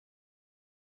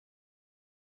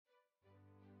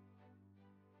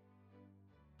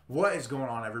What is going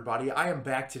on, everybody? I am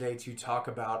back today to talk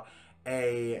about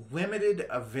a limited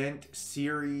event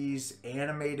series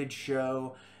animated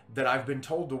show that I've been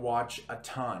told to watch a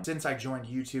ton. Since I joined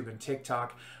YouTube and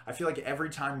TikTok, I feel like every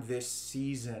time this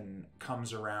season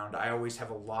comes around, I always have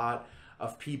a lot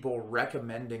of people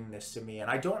recommending this to me, and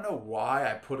I don't know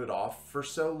why I put it off for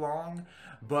so long,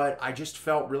 but I just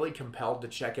felt really compelled to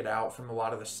check it out. From a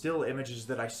lot of the still images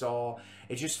that I saw,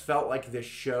 it just felt like this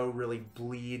show really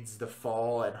bleeds the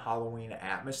fall and Halloween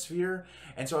atmosphere,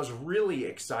 and so I was really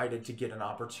excited to get an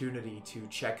opportunity to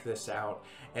check this out.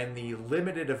 And the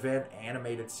limited event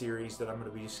animated series that I'm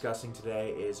going to be discussing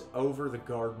today is Over the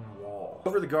Garden Wall.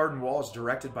 Over the Garden Wall is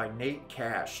directed by Nate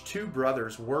Cash. Two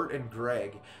brothers, Wirt and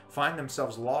Greg, find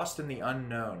themselves lost in the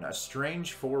unknown, a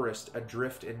strange forest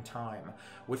adrift in time.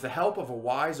 With the help of a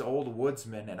wise old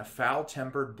woodsman and a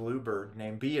foul-tempered bluebird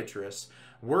named Beatrice,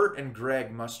 Wirt and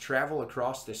Greg must travel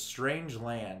across this strange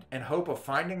land in hope of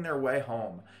finding their way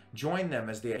home. Join them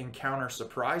as they encounter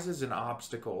surprises and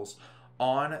obstacles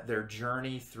on their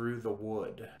journey through the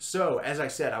wood. So, as I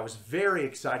said, I was very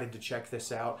excited to check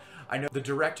this out. I know the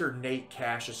director Nate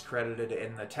Cash is credited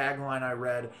in the tagline I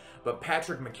read, but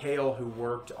Patrick McHale, who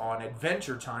worked on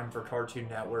Adventure Time for Cartoon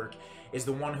Network, is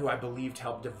the one who I believed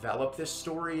helped develop this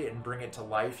story and bring it to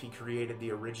life. He created the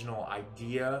original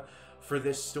idea for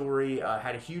this story,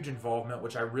 had a huge involvement,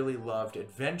 which I really loved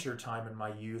Adventure Time in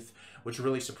my youth, which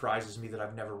really surprises me that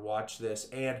I've never watched this.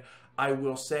 And I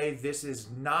will say this is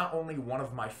not only one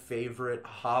of my favorite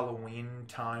Halloween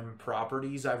time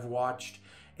properties I've watched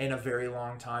in a very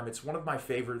long time, it's one of my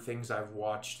favorite things I've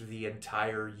watched the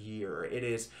entire year. It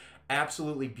is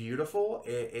absolutely beautiful.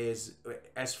 It is,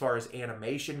 as far as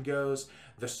animation goes,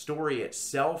 the story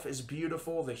itself is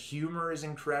beautiful, the humor is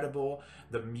incredible,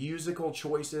 the musical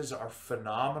choices are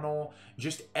phenomenal.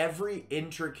 Just every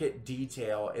intricate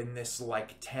detail in this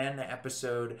like 10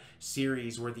 episode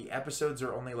series, where the episodes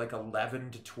are only like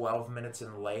 11 to 12 minutes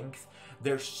in length,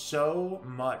 there's so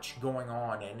much going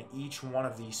on in each one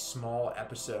of these small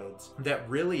episodes that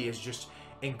really is just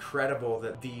incredible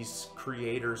that these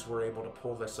creators were able to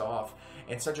pull this off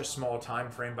in such a small time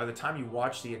frame. By the time you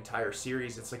watch the entire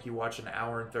series, it's like you watch an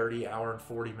hour and 30, hour and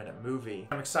 40 minute movie.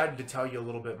 I'm excited to tell you a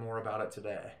little bit more about it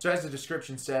today. So as the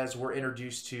description says, we're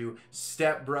introduced to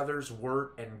stepbrothers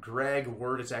Wirt and Greg.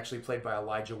 Wirt is actually played by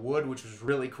Elijah Wood, which was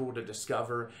really cool to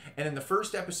discover. And in the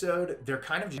first episode, they're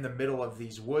kind of in the middle of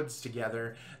these woods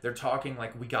together. They're talking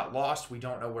like, we got lost, we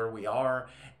don't know where we are.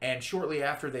 And shortly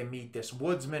after, they meet this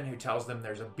woodsman who tells them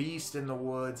there's a beast in the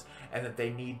woods and that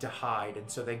they need to hide. And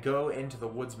so they go into the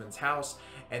woodsman's house,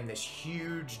 and this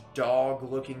huge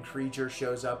dog-looking creature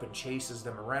shows up and chases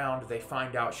them around. They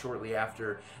find out shortly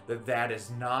after that that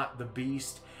is not the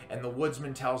beast, and the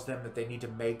woodsman tells them that they need to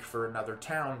make for another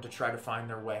town to try to find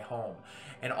their way home.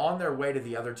 And on their way to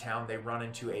the other town, they run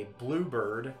into a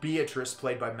bluebird, Beatrice,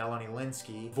 played by Melanie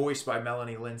Lynskey, voiced by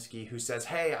Melanie Lynskey, who says,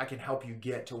 hey, I can help you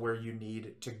get to where you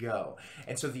need to go.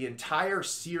 And so the entire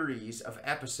series of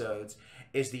episodes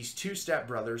is these two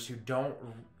stepbrothers who don't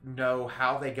know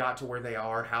how they got to where they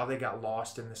are, how they got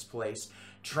lost in this place,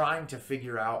 trying to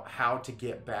figure out how to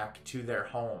get back to their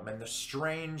home and the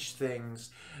strange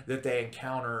things that they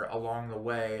encounter along the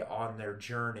way on their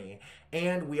journey.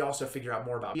 And we also figure out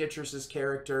more about Beatrice's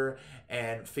character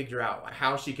and figure out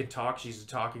how she can talk. She's a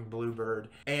talking bluebird.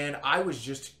 And I was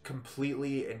just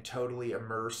completely and totally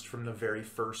immersed from the very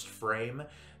first frame.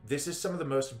 This is some of the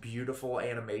most beautiful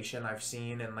animation I've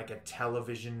seen in like a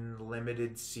television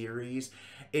limited series.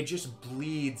 It just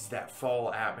bleeds that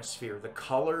fall atmosphere. The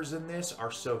colors in this are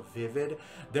so vivid.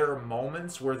 There are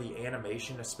moments where the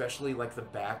animation, especially like the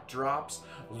backdrops,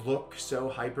 look so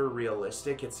hyper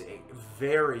realistic. It's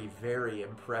very, very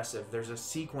impressive. There's a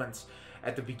sequence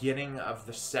at the beginning of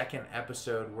the second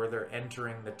episode where they're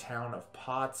entering the town of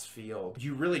Pottsfield.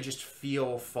 You really just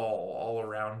feel fall all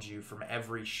around you from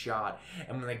every shot.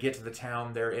 And when they get to the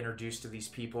town, they're introduced to these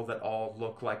people that all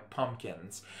look like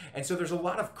pumpkins. And so there's a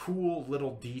lot of cool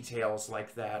little details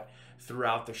like that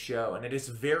throughout the show. And it is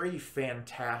very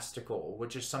fantastical,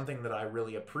 which is something that I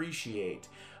really appreciate.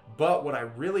 But what I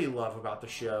really love about the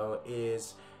show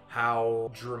is how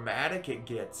dramatic it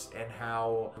gets, and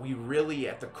how we really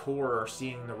at the core are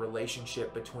seeing the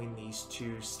relationship between these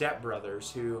two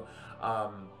stepbrothers who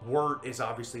Wirt is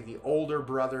obviously the older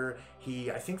brother.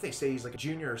 I think they say he's like a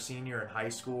junior or senior in high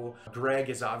school. Greg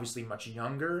is obviously much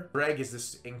younger. Greg is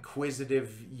this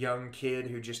inquisitive young kid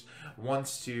who just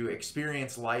wants to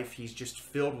experience life. He's just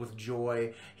filled with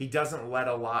joy. He doesn't let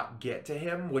a lot get to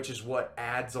him, which is what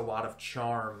adds a lot of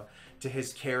charm to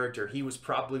his character. He was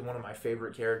probably one of my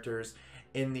favorite characters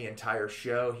in the entire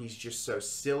show. He's just so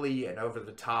silly and over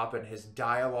the top, and his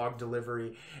dialogue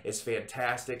delivery is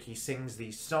fantastic. He sings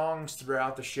these songs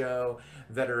throughout the show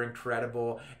that are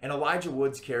incredible. And Elijah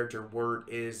Wood's character, Wirt,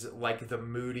 is like the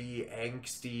moody,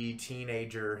 angsty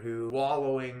teenager who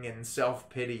wallowing in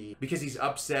self-pity because he's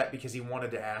upset because he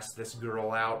wanted to ask this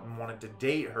girl out and wanted to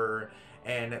date her.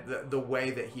 And the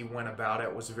way that he went about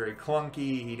it was very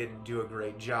clunky. He didn't do a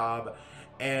great job.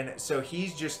 And so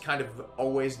he's just kind of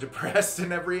always depressed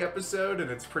in every episode,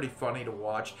 and it's pretty funny to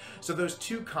watch. So those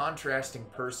two contrasting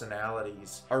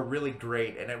personalities are really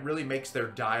great, and it really makes their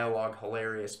dialogue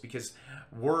hilarious because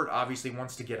Wirt obviously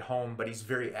wants to get home, but he's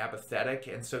very apathetic,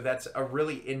 and so that's a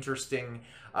really interesting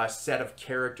set of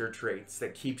character traits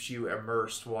that keeps you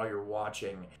immersed while you're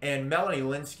watching. And Melanie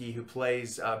Lynskey, who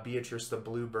plays Beatrice the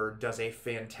Bluebird, does a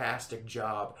fantastic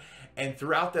job. And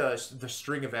throughout the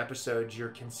string of episodes, you're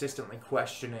consistently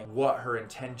questioning what her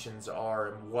intentions are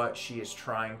and what she is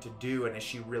trying to do, and is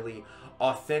she really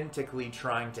authentically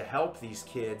trying to help these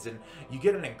kids. And you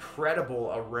get an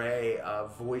incredible array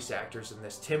of voice actors in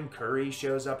this. Tim Curry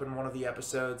shows up in one of the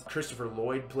episodes. Christopher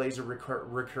Lloyd plays a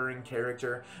recurring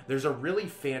character. There's a really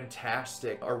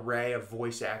fantastic array of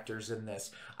voice actors in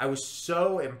this. I was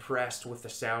so impressed with the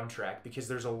soundtrack because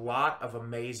there's a lot of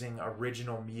amazing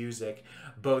original music,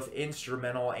 both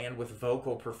instrumental and with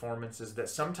vocal performances that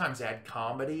sometimes add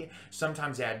comedy,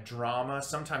 sometimes add drama,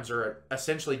 sometimes are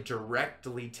essentially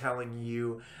directly telling you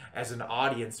as an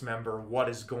audience member what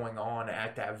is going on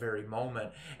at that very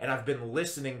moment. And I've been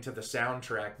listening to the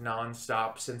soundtrack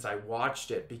nonstop since I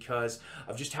watched it because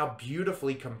of just how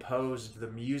beautifully composed the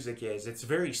music is. It's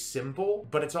very simple,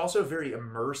 but it's also very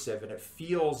immersive, and it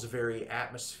feels very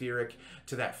atmospheric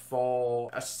to that fall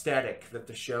aesthetic that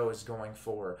the show is going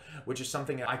for, which is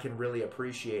something that I can really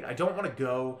appreciate. I don't want to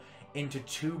go into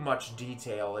too much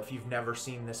detail if you've never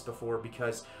seen this before,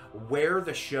 because where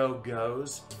the show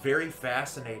goes is very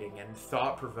fascinating and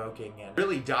thought-provoking and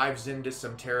really dives into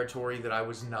some territory that I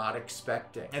was not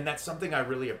expecting. And that's something I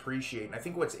really appreciate. And I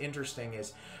think what's interesting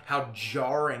is how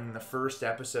jarring the first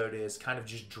episode is, kind of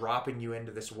just dropping you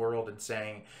into this world and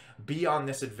saying, be on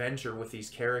this adventure with these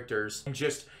characters and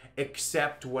just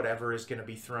accept whatever is going to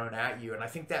be thrown at you. And I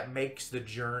think that makes the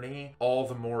journey all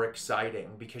the more exciting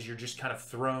because you're just kind of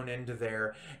thrown into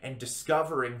there and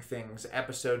discovering things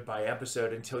episode by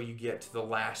episode until you get to the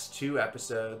last two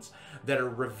episodes that are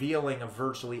revealing of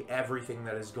virtually everything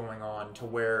that is going on, to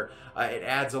where it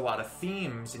adds a lot of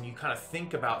themes, and you kind of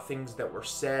think about things that were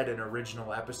said in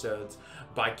original episodes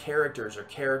by characters or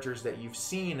characters that you've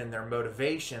seen and their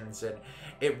motivations. And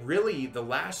it really, the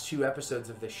last two episodes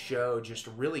of this show just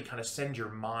really kind of send your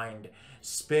mind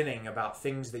spinning about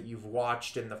things that you've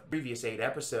watched in the previous 8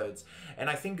 episodes. And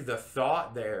I think the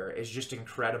thought there is just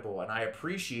incredible, and I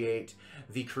appreciate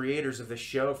the creators of the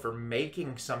show for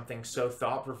making something so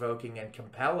thought-provoking and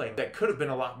compelling that could have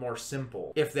been a lot more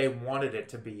simple if they wanted it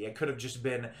to be. It could have just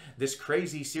been this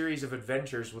crazy series of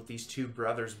adventures with these two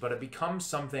brothers, but it becomes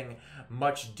something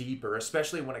much deeper,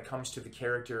 especially when it comes to the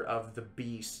character of the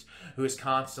Beast, who is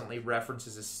constantly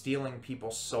references as stealing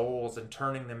people's souls and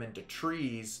turning them into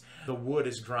trees. The wood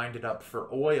is grinded up for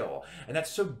oil, and that's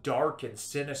so dark and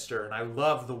sinister. And I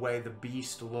love the way the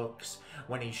Beast looks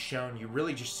when he's shown. You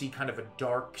really just see kind of a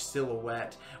dark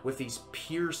silhouette with these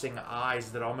piercing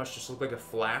eyes that almost just look like a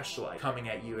flashlight coming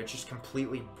at you. It's just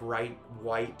completely bright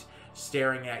white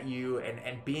staring at you,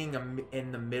 and being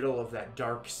in the middle of that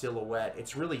dark silhouette,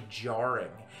 it's really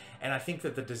jarring. And I think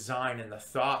that the design and the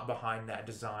thought behind that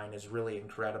design is really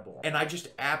incredible. And I just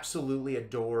absolutely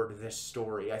adored this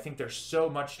story. I think there's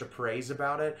so much to praise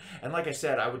about it. And like I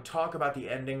said, I would talk about the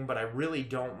ending, but I really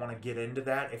don't want to get into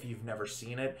that if you've never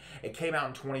seen it. It came out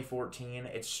in 2014.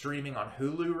 It's streaming on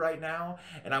Hulu right now.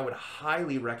 And I would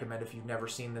highly recommend, if you've never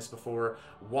seen this before,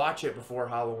 watch it before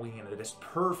Halloween. It is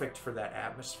perfect for that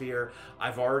atmosphere.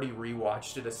 I've already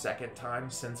rewatched it a second time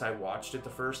since I watched it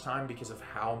the first time because of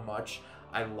how much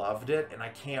I loved it, and I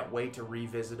can't wait to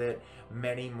revisit it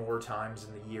many more times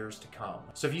in the years to come.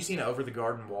 So have you seen Over the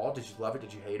Garden Wall? Did you love it?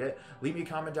 Did you hate it? Leave me a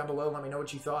comment down below. Let me know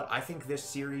what you thought. I think this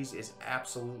series is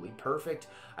absolutely perfect.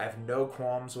 I have no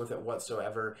qualms with it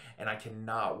whatsoever, and I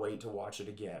cannot wait to watch it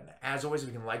again. As always, if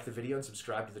you can like the video and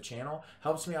subscribe to the channel,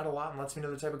 helps me out a lot and lets me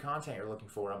know the type of content you're looking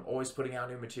for. I'm always putting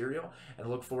out new material and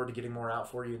look forward to getting more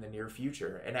out for you in the near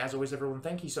future. And as always, everyone,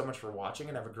 thank you so much for watching,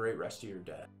 and have a great rest of your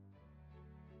day.